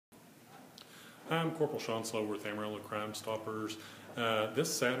Hi, I'm Corporal Sean Slow with Amarillo Crime Stoppers. This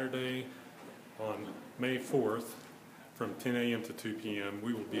Saturday on May 4th from 10 a.m. to 2 p.m.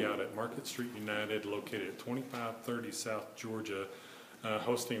 we will be out at Market Street United located at 2530 South Georgia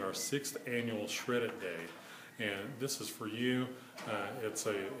hosting our 6th annual Shred It Day. And this is for you. It's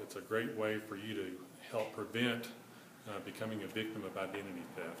a great way for you to help prevent becoming a victim of identity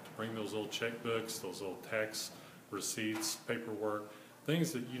theft. Bring those old checkbooks, those old tax receipts, paperwork,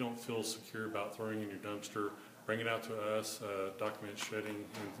 things that you don't feel secure about throwing in your dumpster. Bring it out to us. Document shredding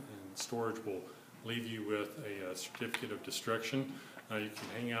and storage will leave you with a certificate of destruction. You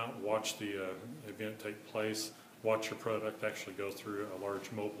can hang out, watch the event take place, watch your product actually go through a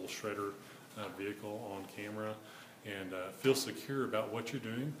large mobile shredder vehicle on camera, and feel secure about what you're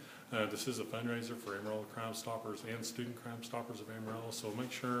doing. This is a fundraiser for Amarillo Crime Stoppers and Student Crime Stoppers of Amarillo, so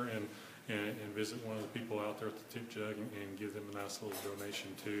make sure and visit one of the people out there at the tip jug and give them a nice little donation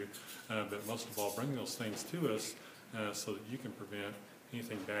too. But most of all, bring those things to us so that you can prevent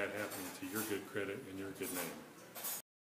anything bad happening to your good credit and your good name.